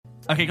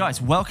Okay,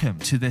 guys, welcome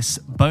to this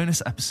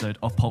bonus episode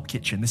of Pulp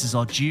Kitchen. This is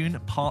our Dune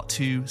Part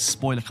 2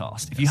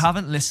 Spoilercast. If you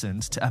haven't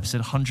listened to episode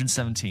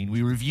 117,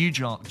 we reviewed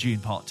Dune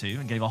Part 2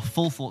 and gave our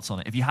full thoughts on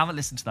it. If you haven't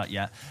listened to that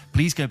yet,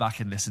 please go back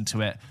and listen to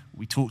it.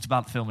 We talked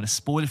about the film in a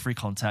spoiler-free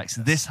context.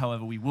 Yes. This,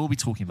 however, we will be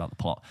talking about the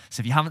plot.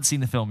 So if you haven't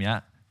seen the film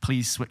yet,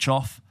 please switch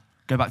off,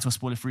 go back to a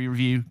spoiler-free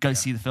review, go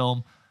see the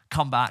film,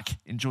 come back,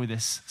 enjoy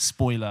this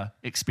spoiler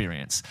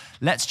experience.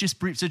 Let's just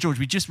brief. So, George,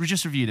 we just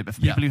reviewed it, but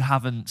for people who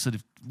haven't sort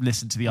of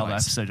listened to the other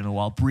episode in a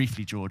while,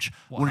 briefly, George,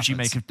 what did you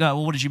make of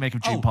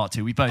Dune Part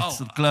 2? We both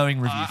sort of glowing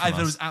review. I thought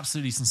it was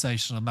absolutely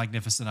sensational,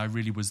 magnificent. I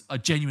really was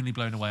genuinely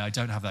blown away. I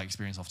don't have that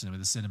experience often with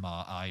the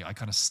cinema. I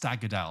kind of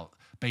staggered out,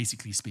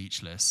 basically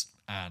speechless,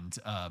 and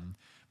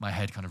my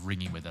head kind of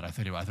ringing with it. I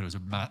thought it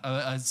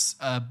was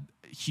a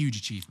huge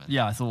achievement.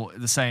 Yeah, I thought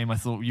the same. I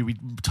thought we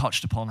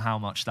touched upon how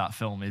much that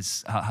film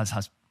has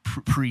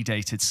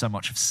predated so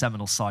much of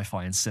seminal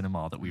sci-fi and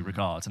cinema that we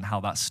regard, and how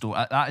that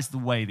is the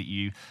way that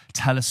you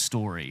tell a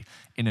story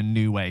in a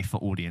new way for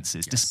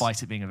audiences,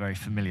 despite it being a very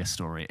familiar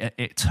story.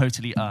 It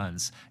totally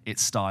earns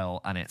its style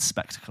and its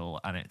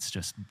spectacle, and it's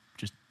just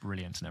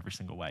brilliant in every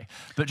single way.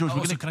 But George,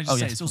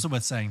 it's also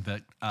worth saying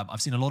that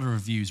I've seen a lot of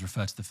reviews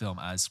refer to the film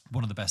as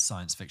one of the best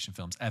science fiction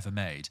films ever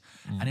made,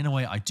 and in a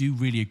way I do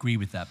really agree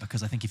with that,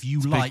 because I think if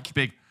you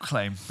big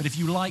claim, but if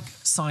you like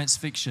science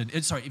fiction,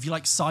 if you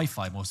like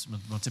sci-fi more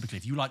typically,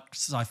 if you like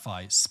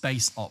sci-fi,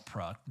 space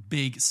opera,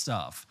 big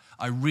stuff,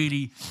 I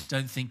really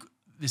don't think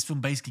this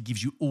film basically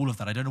gives you all of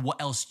that. I don't know what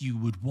else you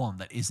would want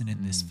that isn't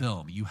in this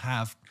film. You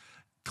have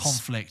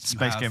conflict,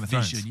 Space Game of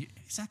Thrones.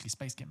 Exactly,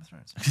 Space Game of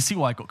Thrones. You can see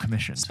why I got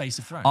commissioned. Space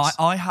of Thrones.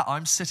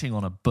 I'm sitting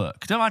on a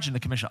book. Don't imagine the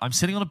commission. I'm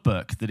sitting on a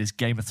book that is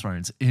Game of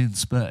Thrones in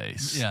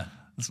space. Yeah.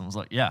 And someone's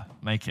like, yeah,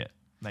 make it.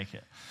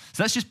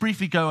 So let's just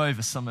briefly go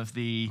over some of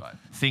the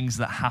things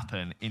that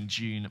happen in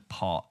Dune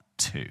Part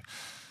 2.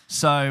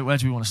 So where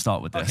do we want to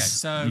start with this? Okay,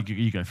 so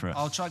you go for it.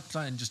 I'll try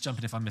and just jump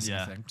in if I'm missing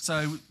anything.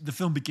 So the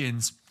film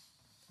begins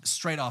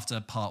straight after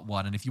Part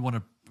 1, and if you want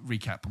to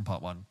recap on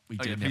Part 1, we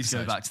did in the please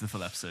episode. go back to the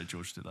full episode.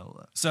 George did all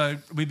that. So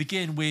we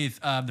begin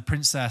with the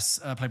princess,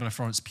 played by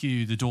Florence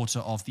Pugh, the daughter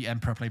of the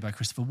emperor, played by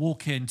Christopher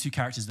Walken, two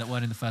characters that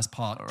weren't in the first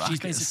part. Arrakis. She's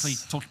basically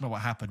talking about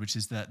what happened, which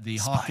is that the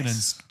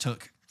Harkonnens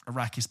took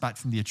Arrakis back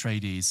from the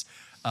Atreides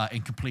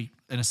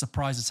in a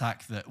surprise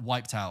attack that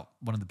wiped out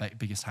one of the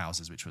biggest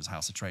houses, which was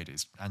House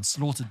Atreides, and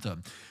slaughtered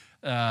them.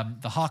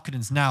 The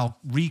Harkonnens now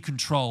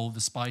recontrol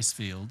the spice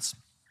fields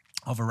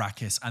of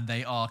Arrakis, and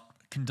they are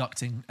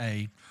conducting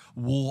a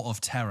war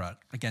of terror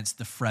against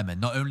the Fremen.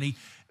 Not only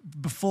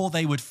before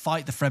they would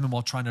fight the Fremen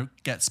while trying to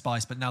get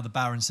spice, but now the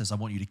Baron says, I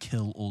want you to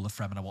kill all the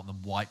Fremen. I want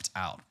them wiped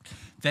out.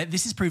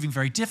 This is proving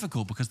very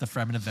difficult because the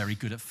Fremen are very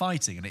good at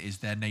fighting, and it is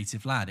their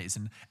native land. It is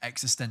an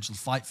existential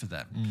fight for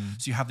them.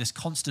 So you have this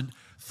constant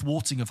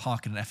thwarting of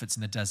Harkonnen efforts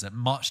in the desert,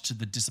 much to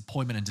the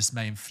disappointment and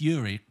dismay and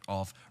fury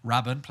of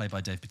Rabban, played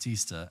by Dave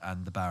Bautista,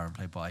 and the Baron,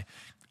 played by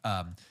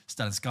Stellan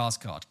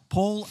Skarsgård.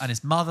 Paul and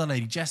his mother,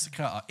 Lady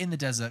Jessica, are in the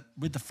desert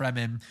with the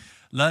Fremen,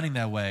 learning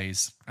their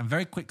ways, and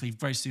very quickly,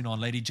 very soon on,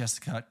 Lady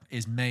Jessica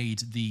is made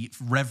the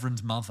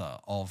reverend mother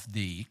of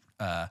the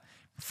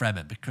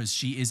Fremen, because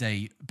she is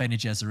a Bene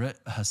Gesserit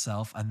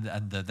herself,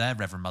 and their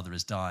reverend mother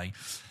is dying,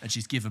 and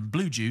she's given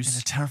blue juice.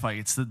 It's terrifying.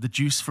 It's the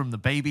juice from the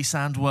baby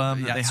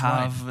sandworm that they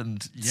have,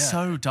 and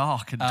so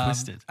dark and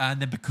twisted. And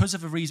then because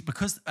of a reason,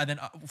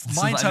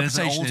 my interpretation there's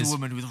an older is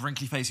woman with a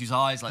wrinkly face whose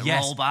eyes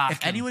roll back.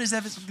 If anyone has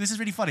ever, this is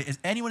really funny. If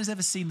anyone has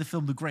ever seen the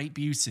film The Great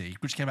Beauty,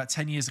 which came out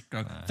 10 years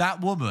ago, that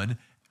woman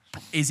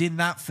is in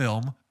that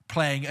film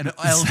playing an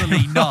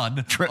elderly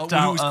nun who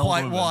was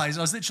quite wise.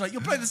 I was literally like,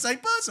 you're playing the same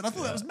person. I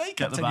thought that was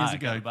makeup 10 years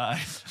ago.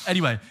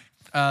 Anyway,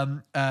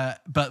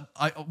 but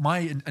my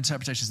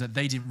interpretation is that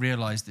they didn't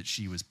realize that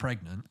she was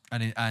pregnant,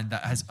 and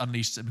that has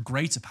unleashed some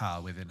greater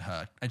power within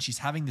her. And she's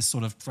having this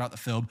sort of, throughout the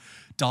film,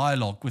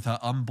 dialogue with her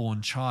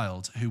unborn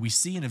child, who we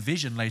see in a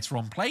vision later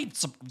on, played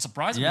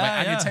surprisingly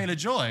by Anya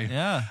Taylor-Joy.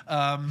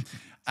 Yeah.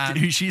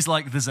 Who she's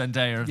like the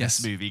Zendaya of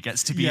this movie,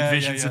 gets to be in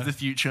visions of the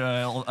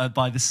future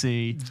by the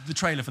sea. The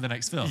trailer for the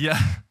next film. Yeah.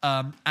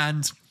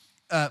 And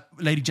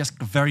Lady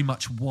Jessica very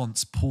much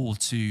wants Paul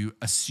to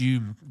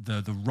assume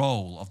the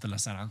role of the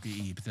Lassan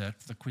al-Gaib,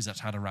 the Kwisatz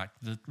Haderach,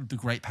 the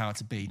great power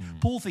to be.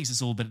 Paul thinks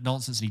it's all a bit of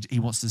nonsense, and he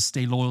wants to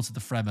stay loyal to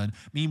the Fremen.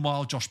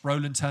 Meanwhile, Josh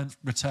Brolin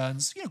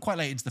returns, quite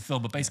late into the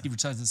film, but basically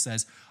returns and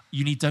says,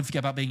 don't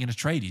forget about being an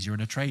Atreides. You're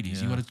an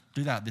Atreides. You got to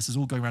do that. This is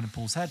all going around in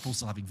Paul's head. Paul's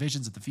still having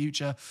visions of the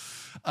future.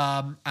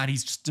 And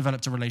he's just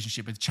developed a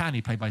relationship with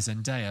Chani, played by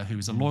Zendaya, who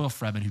is a loyal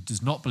Fremen who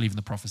does not believe in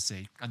the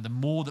prophecy. And the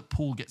more that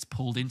Paul gets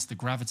pulled into the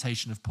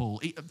gravitational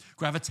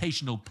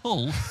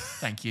pull,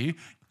 thank you,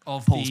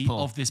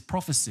 of this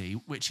prophecy,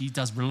 which he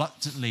does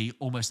reluctantly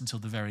almost until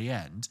the very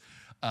end,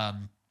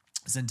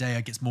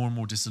 Zendaya gets more and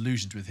more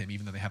disillusioned with him,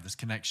 even though they have this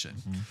connection.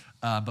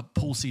 But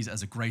Paul sees it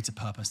as a greater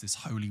purpose, this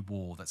holy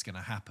war that's going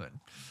to happen.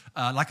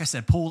 Like I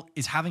said, Paul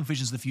is having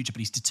visions of the future, but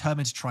he's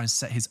determined to try and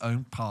set his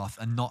own path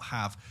and not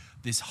have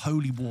this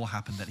holy war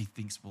happen that he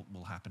thinks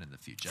will happen in the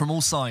future. From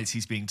all sides,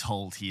 he's being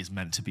told he is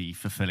meant to be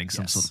fulfilling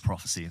some sort of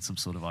prophecy and some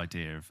sort of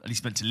idea of, at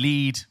least meant to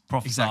lead,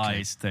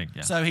 prophesize thing.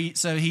 Yeah. So he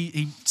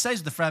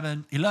stays with the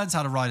Fremen. He learns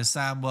how to ride a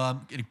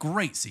sandworm in a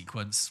great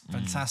sequence.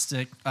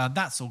 Fantastic.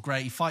 That's all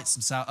great. He fights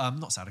some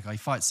not Sardaukar. He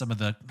fights some of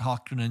the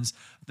Harkonnens.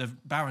 The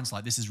Baron's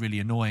like, this is really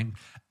annoying.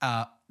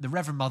 The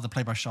Reverend Mother,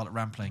 played by Charlotte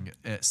Rampling,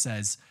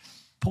 says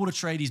Paul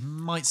Atreides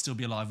might still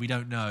be alive. We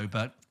don't know,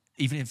 but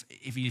even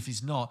if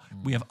he's not,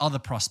 we have other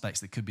prospects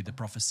that could be the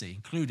prophecy,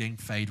 including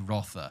Fade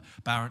Rother,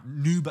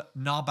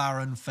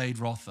 Baron Fade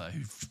Rother,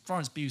 who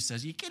Florence Pugh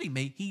says, "You're kidding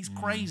me? He's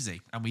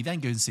crazy." And we then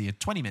go and see a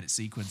 20-minute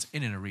sequence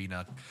in an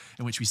arena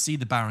in which we see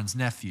the Baron's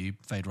nephew,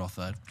 Fade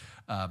Rother,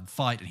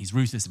 fight, and he's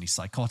ruthless and he's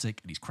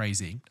psychotic and he's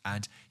crazy.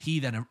 And he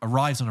then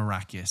arrives on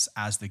Arrakis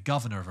as the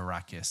governor of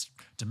Arrakis,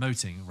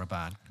 demoting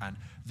Raban, and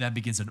then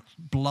begins a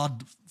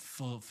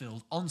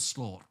blood-filled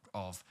onslaught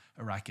of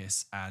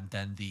Arrakis, and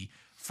then the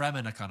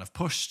Fremen are kind of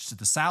pushed to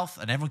the south,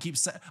 and everyone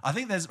keeps saying, I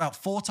think there's about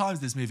 4 times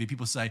in this movie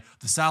people say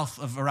the south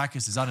of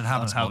Arrakis is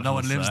uninhabitable. No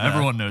one lives there.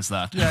 Everyone knows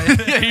that.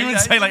 Yeah, you would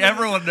say like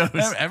everyone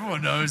knows.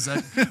 Everyone knows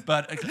that.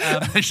 But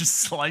they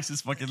just slice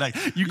his fucking leg.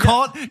 You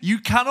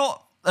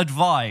cannot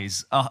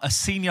advise a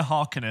senior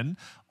Harkonnen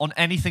on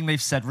anything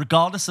they've said,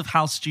 regardless of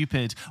how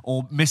stupid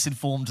or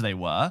misinformed they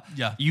were.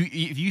 Yeah.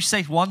 If you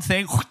say one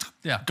thing,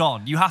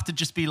 gone. You have to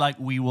just be like,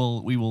 we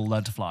will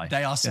learn to fly.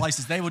 They are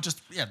slices. They will just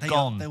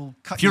gone. They will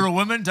cut. If you're a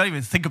woman, don't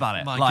even think about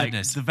it. My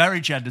goodness. The very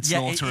gendered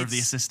slaughter of the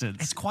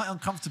assistants. It's quite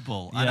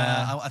uncomfortable. Yeah.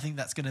 And I think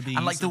that's going to be.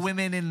 And like the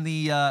women in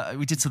the,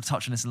 we did sort of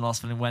touch on this in the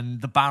last film, when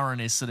the Baron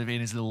is sort of in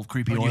his little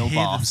creepy When you oil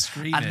hear them bath,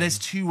 screaming. and there's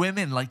 2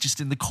 women like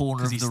just in the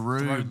corner of he's the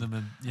room. thrown them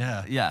in,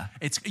 Yeah.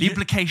 The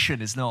implication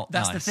is not.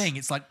 That's nice. the thing.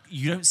 It's like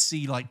you don't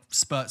see like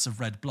spurts of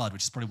red blood,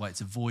 which is probably why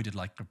it's avoided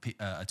like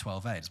a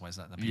 12A. That's why it's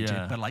that PG.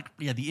 Yeah. But like,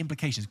 the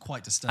implication is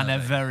quite disturbing.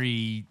 And they're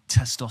very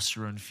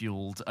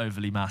testosterone-fueled,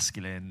 overly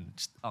masculine,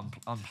 just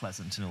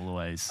unpleasant in all the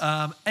ways.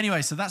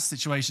 Anyway, so that's the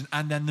situation.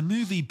 And then the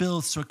movie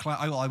builds to a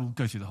climax. I will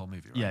go through the whole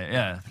movie, right?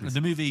 Yeah.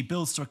 The movie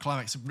builds to a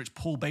climax in which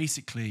Paul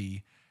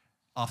basically,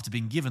 after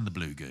being given the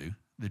blue goo,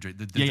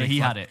 he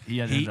had it.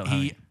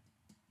 He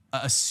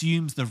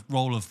assumes the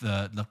role of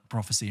the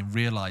prophecy and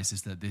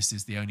realizes that this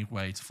is the only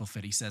way to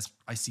fulfill it. He says,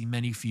 I see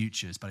many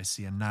futures, but I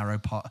see a narrow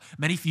path.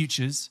 Many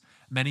futures,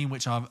 many in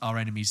which our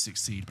enemies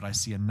succeed, but I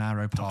see a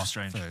narrow path. Doctor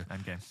Strange, through.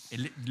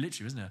 Endgame.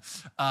 Literally, isn't it?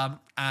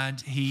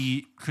 And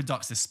he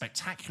conducts this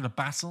spectacular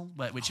battle,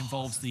 which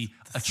involves the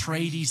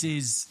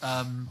Atreides'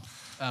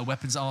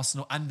 weapons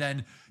arsenal, and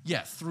then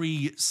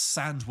 3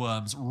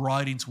 sandworms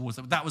riding towards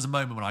them. That was a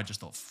moment when I just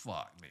thought,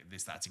 fuck me,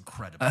 that's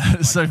incredible.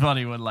 It's so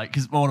funny when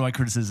because one of my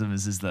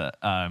criticisms is that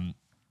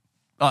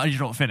you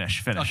don't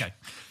finish. Okay.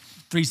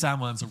 3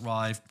 sandworms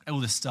arrive, all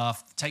this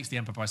stuff, takes the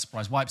Emperor by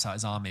surprise, wipes out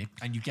his army,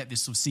 and you get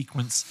this sort of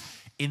sequence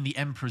in the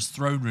Emperor's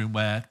throne room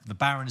where the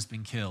Baron has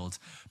been killed,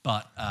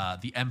 but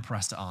the Emperor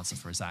has to answer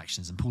for his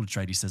actions. And Paul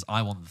Atreides says,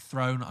 I want the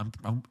throne.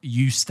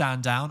 You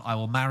stand down. I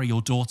will marry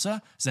your daughter.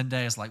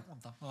 Zendaya's like,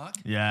 what the fuck?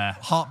 Yeah.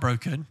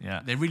 Heartbroken.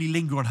 Yeah. They really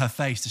linger on her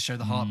face to show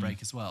the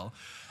heartbreak as well.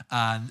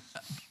 And,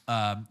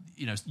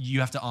 you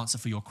have to answer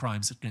for your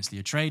crimes against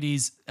the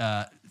Atreides.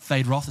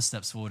 Fade Rother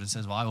steps forward and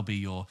says, well, I will be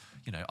your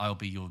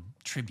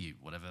tribute,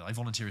 whatever. I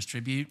volunteer as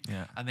tribute.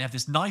 Yeah. And they have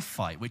this knife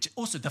fight, which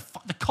also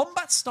the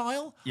combat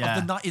style of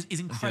the knife is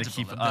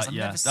incredible.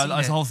 That's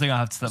the whole thing I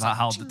have to say about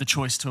how the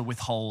choice to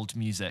withhold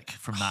music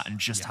from that and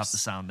just have the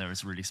sound there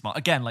is really smart.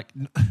 Again, like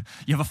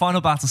you have a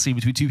final battle scene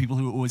between 2 people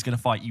who are always going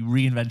to fight. You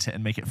reinvent it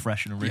and make it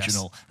fresh and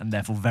original, and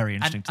therefore very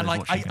interesting to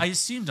watch. I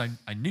assumed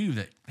I knew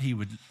that he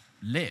would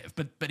live,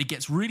 but it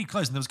gets really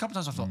close. And there was a couple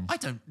of times I thought, I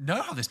don't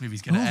know how this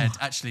movie's going to end,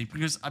 actually,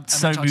 because I'm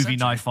so movie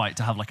knife fight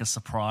to have like a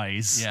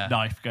surprise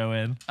knife go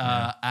in.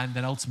 And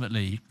then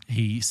ultimately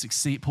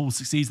Paul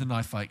succeeds in the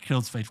knife fight,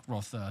 kills Fade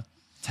Rother,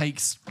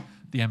 takes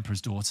the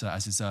Emperor's daughter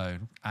as his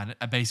own, and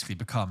basically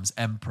becomes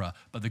Emperor.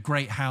 But the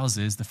great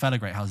houses, the fellow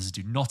great houses,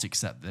 do not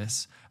accept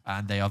this,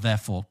 and they are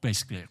therefore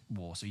basically at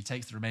war. So he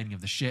takes the remaining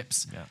of the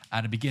ships,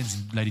 and it begins,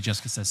 and Lady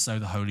Jessica says, so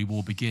the Holy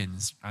War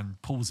begins. And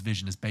Paul's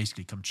vision has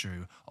basically come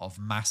true of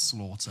mass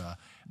slaughter,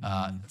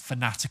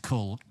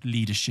 fanatical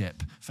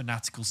leadership,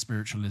 fanatical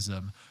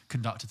spiritualism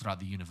conducted throughout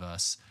the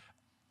universe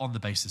on the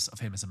basis of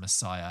him as a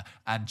messiah.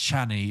 And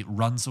Chani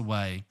runs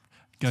away,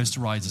 goes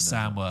to ride a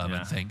sandworm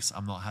and thinks,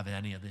 I'm not having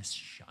any of this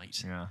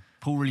shite. Yeah.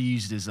 Paul really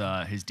used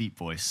his deep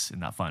voice in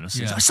that final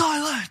scene. Like,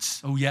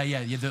 silence! I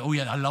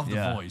love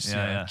the voice.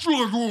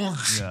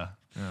 Yeah,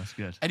 that's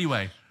good.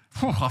 Anyway.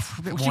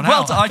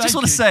 I just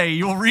want to say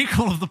your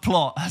recall of the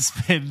plot has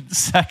been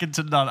second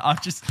to none.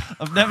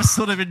 I've never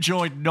sort of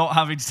enjoyed not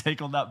having to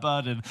take on that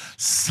burden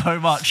so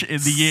much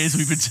in the years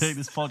we've been doing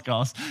this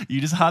podcast.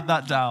 You just had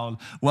that down.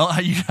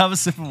 Well, you have a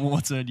sip of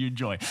water and you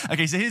enjoy.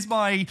 Okay, so here's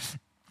my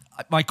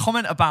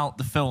comment about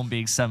the film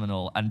being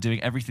seminal and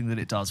doing everything that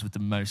it does with the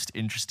most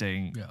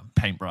interesting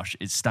paintbrush.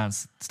 It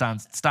stands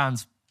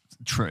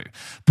true.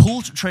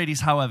 Paul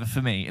Atreides, however,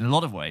 for me, in a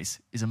lot of ways,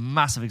 is a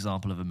massive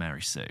example of a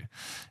Mary Sue.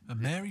 A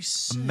Mary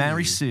Sue? A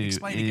Mary Sue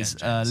is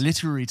a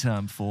literary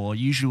term for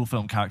usual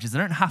film characters. They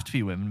don't have to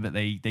be women, but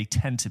they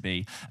tend to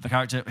be. A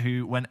character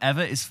who,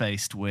 whenever is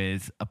faced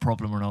with a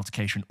problem or an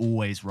altercation,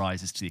 always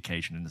rises to the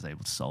occasion and is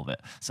able to solve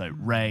it. So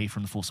Rey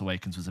from The Force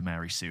Awakens was a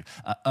Mary Sue.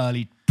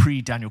 Early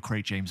pre-Daniel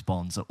Craig James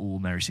Bonds are all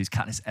Mary Sues.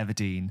 Katniss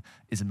Everdeen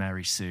is a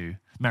Mary Sue.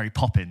 Mary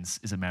Poppins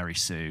is a Mary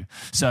Sue.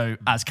 So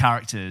as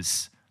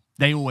characters,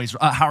 they always...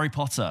 Harry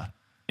Potter,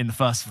 in the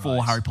first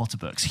 4 Harry Potter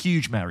books,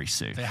 huge Mary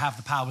Sue. They have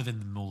the power within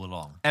them all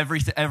along.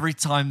 Every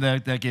time they're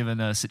given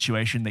a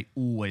situation, they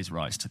always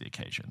rise to the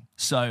occasion.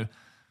 So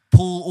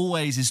Paul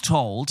always is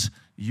told,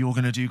 you're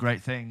going to do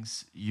great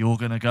things. You're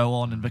going to go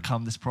on and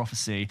become this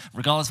prophecy.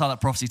 Regardless of how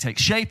that prophecy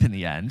takes shape in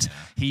the end,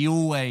 he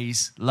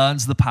always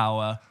learns the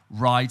power,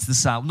 rides the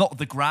sand... Not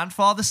the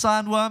grandfather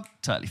sandworm,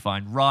 totally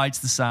fine. Rides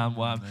the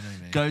sandworm,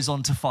 goes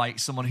on to fight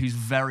someone who's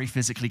very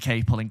physically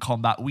capable in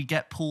combat. We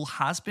get Paul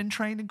has been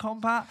trained in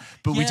combat,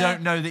 but we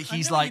don't know that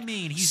he's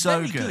He's so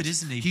very good,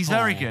 isn't he, He's Paul?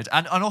 very good.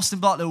 And Austin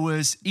Butler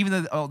was...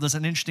 Even though there's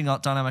an interesting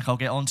dynamic I'll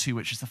get onto,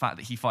 which is the fact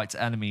that he fights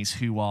enemies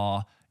who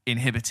are...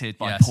 inhibited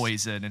by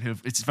poison and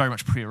it's very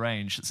much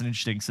prearranged. It's an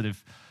interesting sort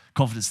of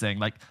confidence thing.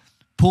 Like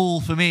Paul,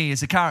 for me,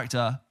 as a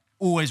character,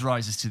 always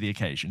rises to the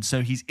occasion.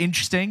 So he's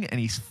interesting and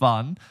he's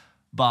fun,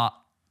 but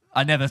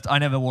I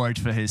never worried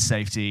for his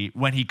safety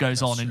when he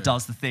goes on and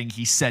does the thing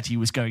he said he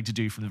was going to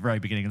do from the very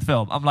beginning of the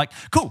film. I'm like,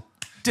 cool.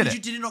 Did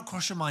it not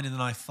cross your mind in the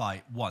knife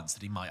fight once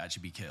that he might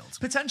actually be killed?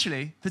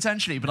 Potentially,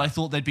 but I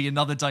thought there'd be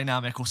another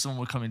dynamic or someone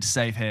would come in to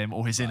save him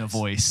or his inner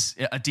voice,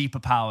 a deeper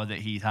power that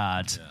he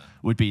had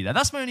would be there.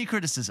 That's my only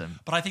criticism.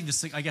 But I think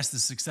I guess the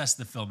success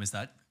of the film is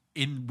that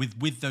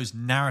with those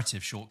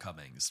narrative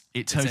shortcomings,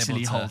 it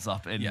totally holds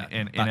up in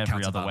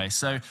every other way.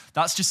 So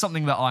that's just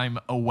something that I'm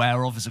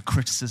aware of as a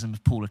criticism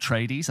of Paul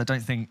Atreides. I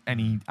don't think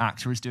any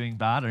actor is doing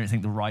bad. I don't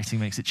think the writing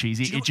makes it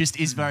cheesy. It just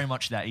is very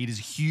much there. It is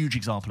a huge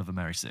example of a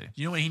Mary Sue.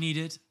 You know what he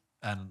needed?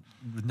 And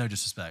with no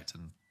disrespect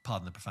and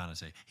pardon the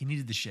profanity, he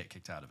needed the shit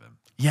kicked out of him.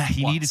 Yeah,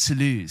 he needed to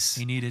lose.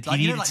 He needed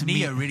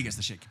Neo really gets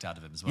the shit kicked out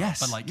of him as well.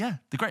 Yes, but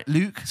the great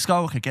Luke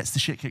Skywalker gets the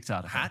shit kicked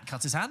out of him.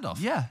 Cuts his hand off.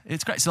 Yeah,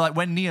 it's great. So like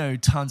when Neo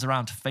turns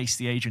around to face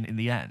the agent in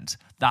the end,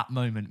 that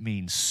moment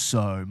means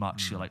so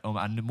much. You're like, oh,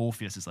 and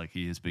Morpheus is like,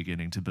 he is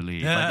beginning to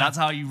believe. Like, that's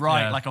how you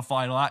write like a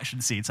final action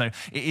scene. So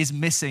it is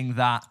missing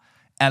that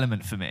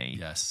element for me.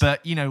 Yes.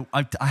 But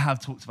I have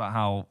talked about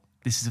how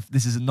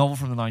this is a novel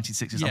from the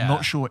 1960s. Yeah. I'm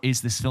not sure is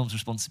this film's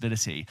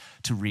responsibility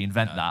to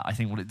reinvent that. I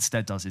think what it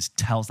instead does is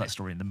tells that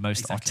story in the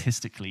most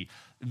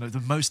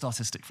the most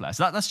artistic flair.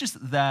 So that's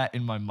just there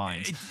in my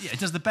mind. It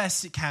does the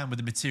best it can with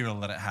the material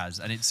that it has,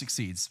 and it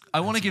succeeds. I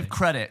want to give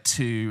credit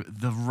to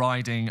the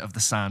riding of the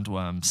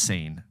sandworm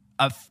scene.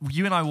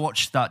 You and I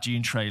watched that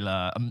Dune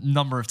trailer a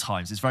number of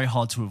times. It's very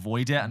hard to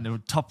avoid it. And I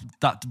think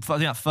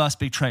that first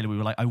big trailer, we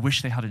were like, I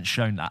wish they hadn't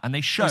shown that. And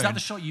they showed... Was that the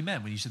shot you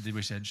meant when you said they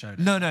wish they hadn't shown it?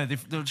 No,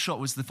 the shot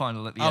was the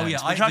final at the end.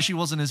 Which actually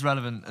wasn't as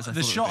relevant as I thought it would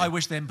be. The shot I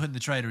wish they hadn't put in the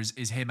trailer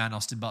is him and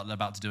Austin Butler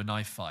about to do a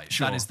knife fight.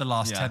 Sure. That is the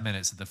last 10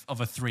 minutes of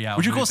a 3-hour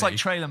Which, of course, movie. like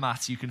trailer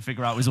maths, you can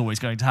figure out is always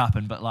going to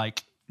happen. But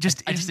like...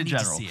 Just in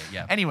general. To see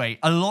it, Anyway,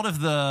 a lot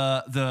of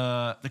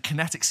the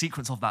kinetic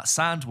sequence of that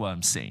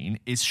sandworm scene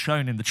is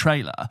shown in the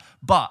trailer,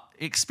 but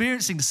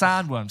experiencing the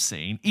sandworm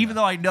scene, even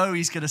though I know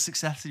he's going to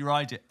successfully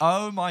ride it,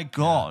 oh my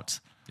God.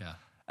 Yeah.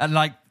 And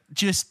like,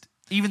 just...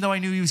 Even though I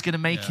knew he was going to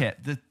make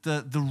it,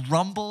 the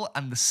rumble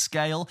and the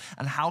scale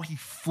and how he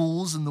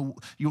falls and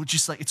you're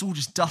just like, it's all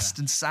just dust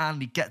and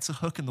sand. He gets a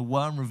hook and the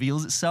worm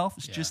reveals itself.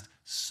 It's just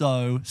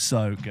so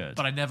good.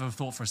 But I never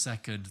thought for a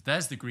second,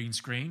 there's the green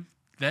screen.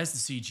 There's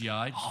the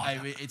CGI.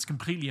 It's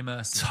completely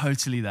immersive.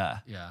 Totally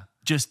there. Yeah.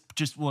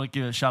 Just want to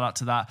give a shout out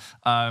to that.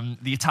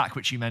 The attack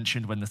which you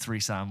mentioned when the 3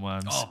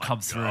 sandworms come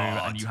through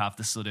and you have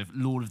the sort of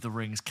Lord of the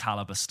Rings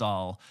caliber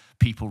style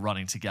people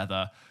running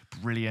together.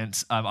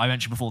 Brilliant. I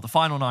mentioned before the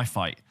final knife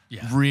fight.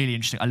 Yeah. Really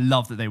interesting. I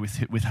love that they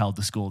withheld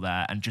the score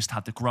there and just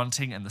had the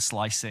grunting and the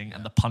slicing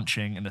and the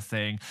punching and the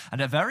thing.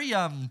 And a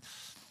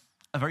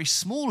very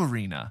small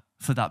arena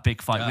for that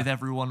big fight with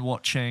everyone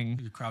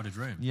watching. A crowded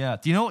room. Yeah.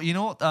 Do you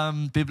know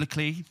what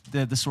biblically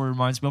the story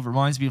reminds me of? It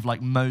reminds me of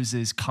like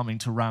Moses coming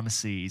to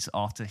Ramesses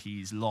after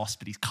he's lost,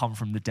 but he's come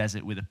from the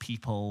desert with a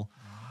people.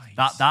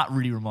 Nice. That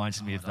really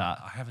reminds me of that.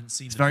 I haven't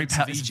seen it's the very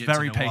Egypt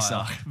very in a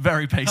while.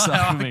 Very Pesach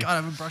for me. I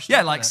haven't brushed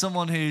like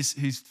someone who's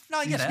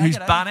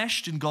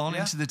banished and gone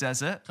into the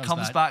desert,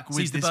 comes back with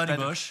sees the burning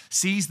bush,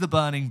 sees the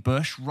burning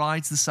bush,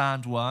 rides the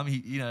sandworm.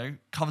 He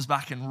comes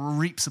back and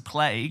reaps a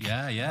plague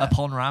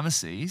upon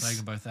Ramesses. Plague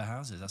on both their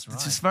houses. That's right.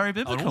 It's just very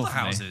biblical. All the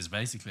houses,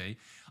 basically.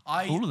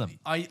 All of them.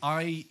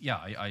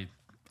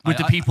 With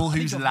the people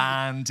whose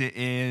land it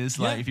is,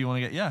 like if you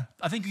want to get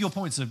I think your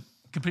points are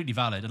completely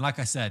valid, and like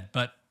I said,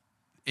 but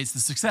it's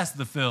the success of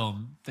the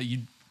film that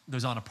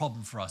those aren't a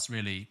problem for us,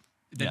 really.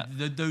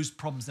 Those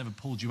problems never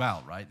pulled you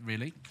out, right?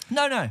 Really?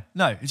 No.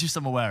 It's just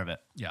I'm aware of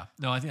it. Yeah.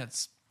 No, I think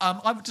that's...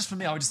 I would just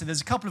say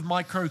there's a couple of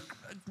micro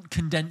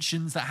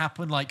condensions that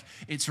happen. Like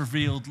it's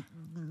revealed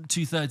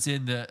 2/3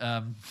 in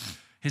that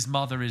his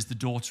mother is the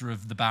daughter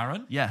of the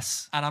Baron.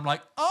 Yes. And I'm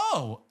like,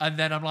 oh. And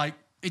then I'm like,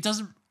 it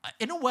doesn't,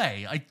 in a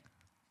way,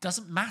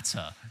 doesn't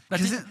matter.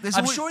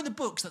 I'm sure in the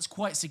books that's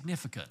quite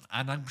significant,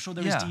 and I'm sure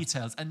there is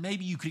details, and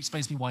maybe you could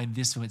explain to me why in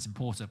this film it's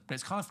important, but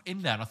it's kind of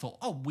in there, and I thought,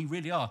 oh, we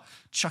really are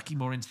chucking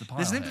more into the pile.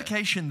 There's an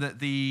implication that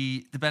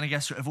the Bene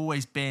Gesserit have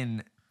always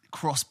been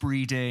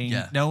crossbreeding.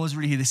 Yeah. No one's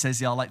really who this says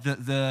they are. Like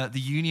the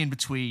union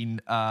between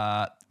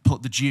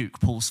the Duke,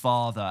 Paul's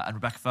father, and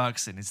Rebecca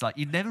Ferguson is like,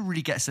 you never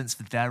really get a sense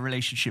for their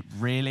relationship,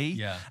 really.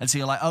 Yeah. And so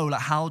you're like, oh,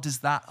 like how does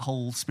that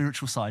whole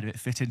spiritual side of it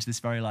fit into this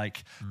very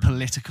like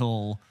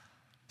political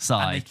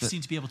side? And they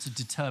seem to be able to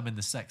determine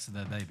the sex of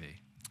their baby.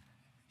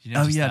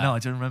 No, I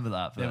don't remember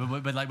that. But. Yeah,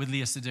 but like with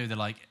Leah Seydoux, they're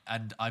like,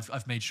 and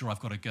I've made sure I've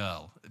got a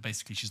girl.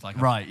 Basically, she's like,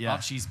 right, yeah.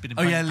 She's been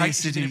Leah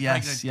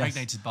Seydoux,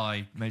 impregnated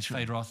by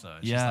Fade Rother.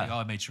 She's like, oh,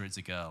 I made sure it's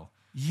a girl.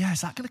 Yeah, is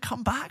that going to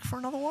come back for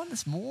another one?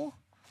 There's more.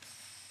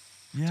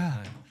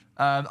 Yeah.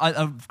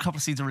 A couple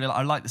of scenes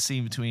I like the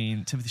scene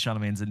between Timothée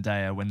Chalamet and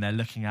Zendaya when they're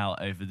looking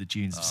out over the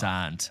dunes of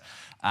sand. Yeah.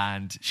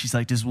 And she's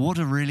like, does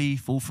water really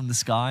fall from the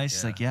sky?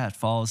 She's like, yeah, it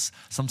falls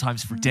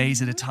sometimes for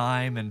days at a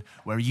time. And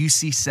where you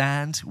see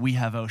sand, we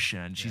have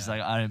ocean. She's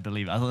like, I don't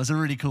believe it. I thought it was a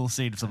really cool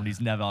scene of someone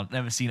who's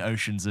never seen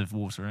oceans of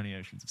water or any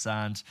oceans of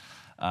sand.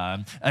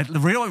 And the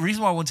real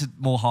reason why I wanted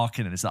more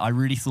Harkonnen is that I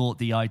really thought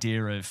the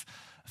idea of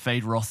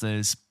Fade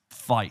Rother's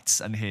fights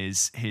and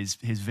his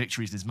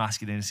victories and his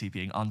masculinity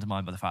being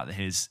undermined by the fact that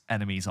his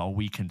enemies are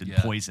weakened and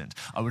poisoned.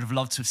 I would have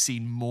loved to have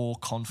seen more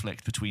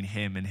conflict between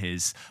him and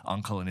his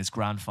uncle and his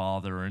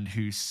grandfather, and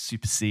who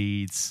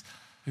supersedes.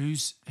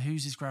 Who's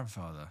his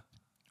grandfather?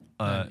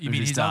 You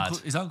mean his dad?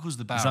 His uncle's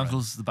the Baron. His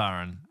uncle's the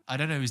Baron. I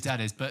don't know who his dad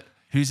is, but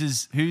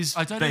who's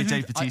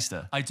Dave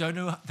Bautista? I don't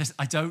know.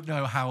 I don't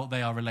know how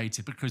they are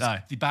related, because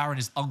the Baron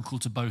is uncle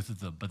to both of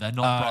them, but they're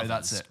not brothers.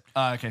 That's it.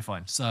 Okay,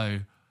 fine. So.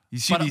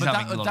 He's having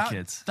a lot of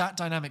kids. That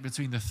dynamic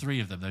between the three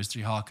of them, those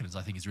three Harkonnens,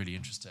 I think is really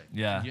interesting.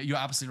 Yeah. You're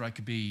absolutely right.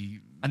 Could be...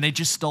 And they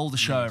just stole the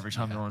show every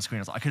time they're on screen.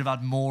 I was like, I could have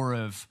had more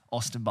of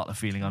Austin Butler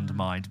feeling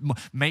undermined.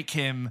 Make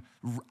him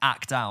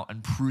act out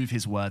and prove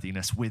his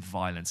worthiness with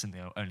violence in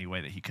the only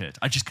way that he could.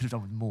 I just could have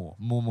done with more.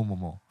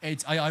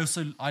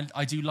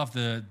 I do love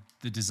the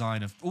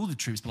design of all the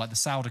troops, but like the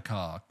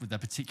Sardaukar with their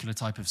particular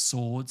type of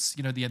swords.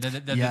 You know, the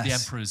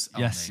Emperor's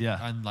army. Yes, yeah.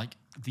 And like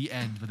the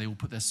end where they all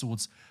put their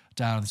swords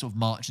down and sort of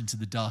march into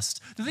the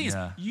dust. The thing is,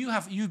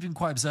 you've been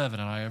quite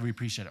observant, and I really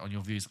appreciate it on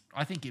your views.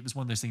 I think it was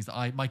one of those things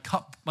that my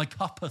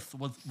cupboard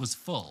was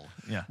full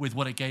with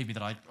what it gave me,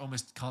 that I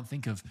almost can't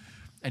think of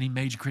any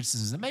major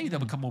criticisms. And maybe they'll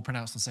become more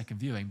pronounced on second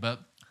viewing. But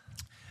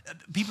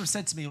people have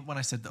said to me when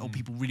I said that,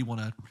 people really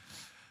want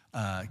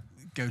to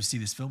go see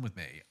this film with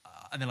me.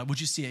 And they're like,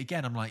 would you see it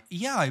again? I'm like,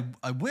 yeah,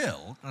 I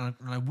will, and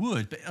I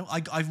would. But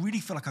I really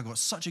feel like I got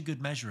such a good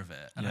measure of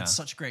it, and had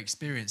such a great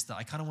experience that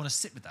I kind of want to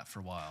sit with that for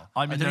a while.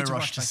 I'm in no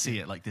rush to see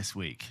it like this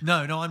week. No,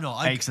 I'm not.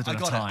 I don't have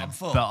got time. it. I'm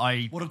full. But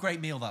what a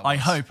great meal that was. I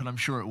hope, and I'm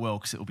sure it will,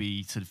 because it will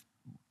be sort of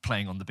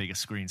playing on the bigger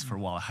screens for a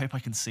while. I hope I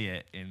can see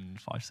it in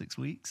 5-6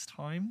 weeks'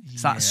 time.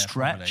 Is that a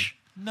stretch?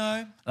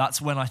 Probably. No.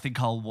 That's when I think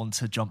I'll want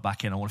to jump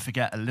back in. I want to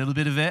forget a little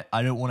bit of it.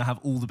 I don't want to have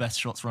all the best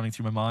shots running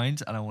through my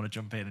mind, and I want to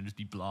jump in and just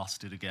be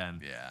blasted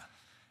again. Yeah.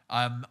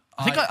 I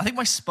think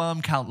my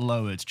sperm count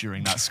lowered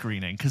during that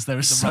screening because there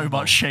was so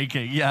much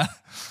shaking. Yeah,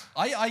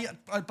 I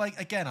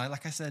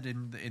like I said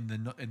in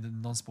the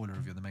non-spoiler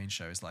review of the main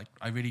show, is like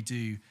I really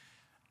do.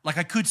 Like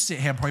I could sit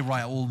here and probably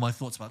write all my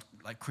thoughts about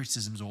like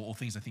criticisms or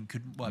things I think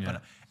couldn't work,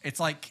 but it's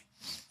like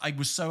I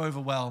was so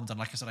overwhelmed, and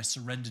like I said, I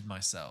surrendered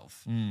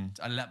myself.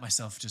 I let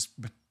myself just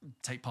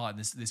take part in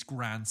this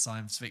grand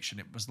science fiction.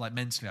 It was like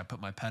mentally, I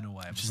put my pen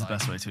away. Which is the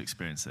best way to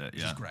experience it.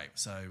 Which is great.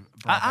 So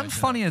and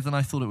funnier than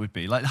I thought it would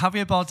be. Like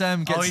Javier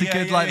Bardem gets a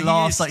good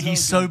laugh. Like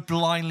he's so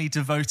blindly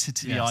devoted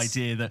to the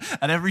idea that,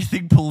 and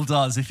everything Paul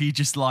does, if he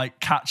just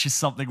like catches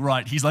something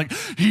right, he's like,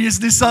 he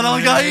is Nissan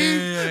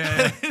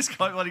Al-Gaib. It's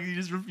quite funny. He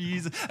just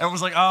refuses.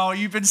 Everyone's like, oh,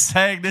 you've been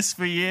saying this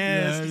for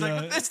years. He's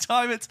like, but this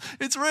time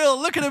it's real.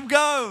 Look at him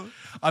go.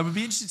 I would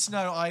be interested to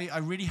know. I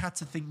really had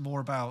to think more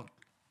about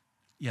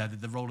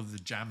the role of the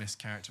Jamis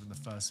character in the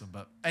first one.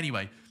 But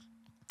anyway,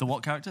 the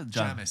what character?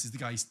 Jamis is the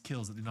guy he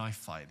kills at the knife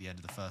fight at the end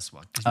of the first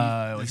one.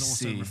 There's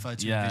also referred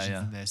to in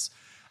Vision from this.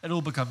 It'll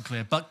all become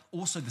clear. But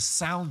also the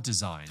sound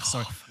design.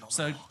 So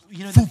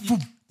you know,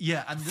 you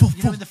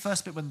know in the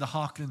first bit when the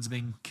Harkonnens are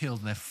being killed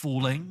and they're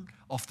falling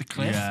off the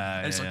cliff,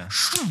 it's like.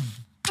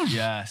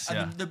 Yes,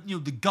 and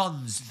the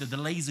guns, the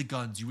laser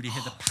guns, you really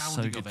hear the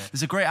pounding of it.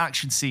 There's a great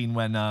action scene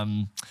when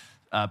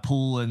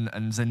Paul and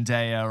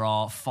Zendaya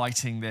are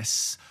fighting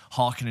this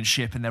Harkonnen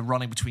ship, and they're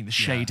running between the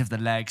shade of the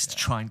legs to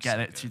try and get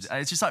it through.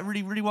 It's just like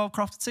really, really well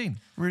crafted scene.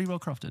 Really well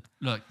crafted.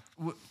 Look,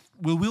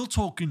 we'll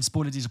talk in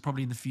spoiler details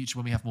probably in the future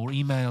when we have more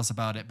emails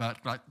about it.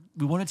 But like,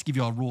 we wanted to give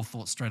you our raw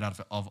thoughts straight out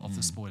of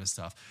the spoiler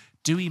stuff.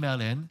 Do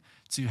email in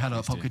to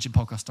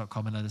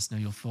hello@popkitchenpodcast.com and let us know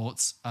your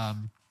thoughts.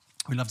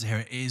 We'd love to hear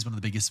it. It is one of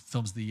the biggest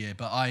films of the year,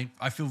 but I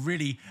feel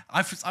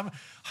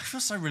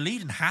so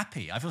relieved and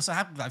happy. I feel so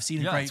happy that I've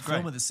seen a great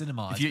film at the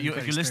cinema. If you're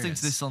listening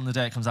to this on the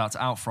day it comes out, it's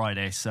out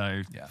Friday,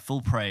 so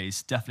full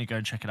praise. Definitely go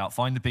and check it out.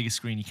 Find the biggest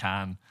screen you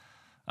can.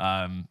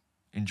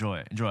 Enjoy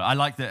it. I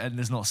like that, and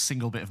there's not a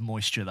single bit of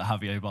moisture that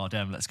Javier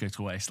Bardem lets go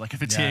to waste. Like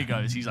if a tear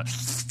goes, he's like,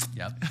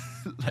 yep.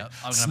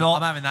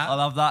 I'm having that. I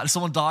love that. If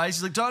someone dies,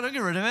 he's like, don't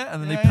get rid of it,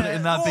 and then they put it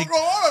in that big,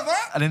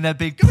 and in their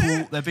big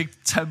pool, their big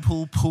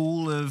temple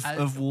pool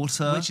of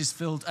water, which is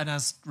filled. And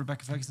as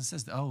Rebecca Ferguson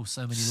says,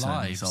 so many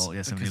lives, so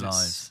many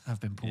lives have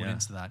been poured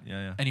into that.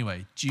 Yeah.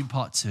 Anyway, Dune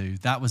Part 2.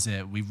 That was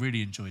it. We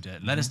really enjoyed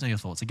it. Let us know your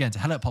thoughts again to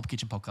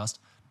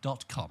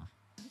hello@popkitchenpodcast.com.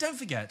 Don't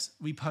forget,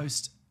 we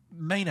post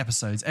main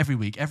episodes every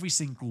week, every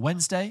single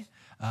Wednesday.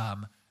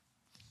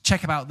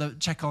 Check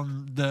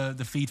on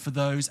the feed for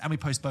those, and we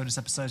post bonus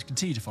episodes.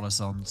 Continue to follow us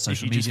on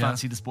social media. If you just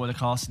fancy the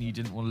Spoilercast and you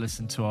didn't want to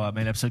listen to our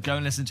main episode, go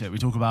and listen to it. We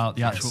talk about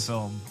the actual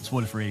film,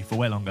 spoiler free, for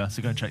way longer,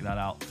 so go and check that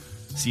out.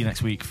 See you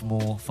next week for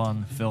more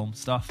fun film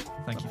stuff.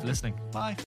 Thank you for listening. Bye.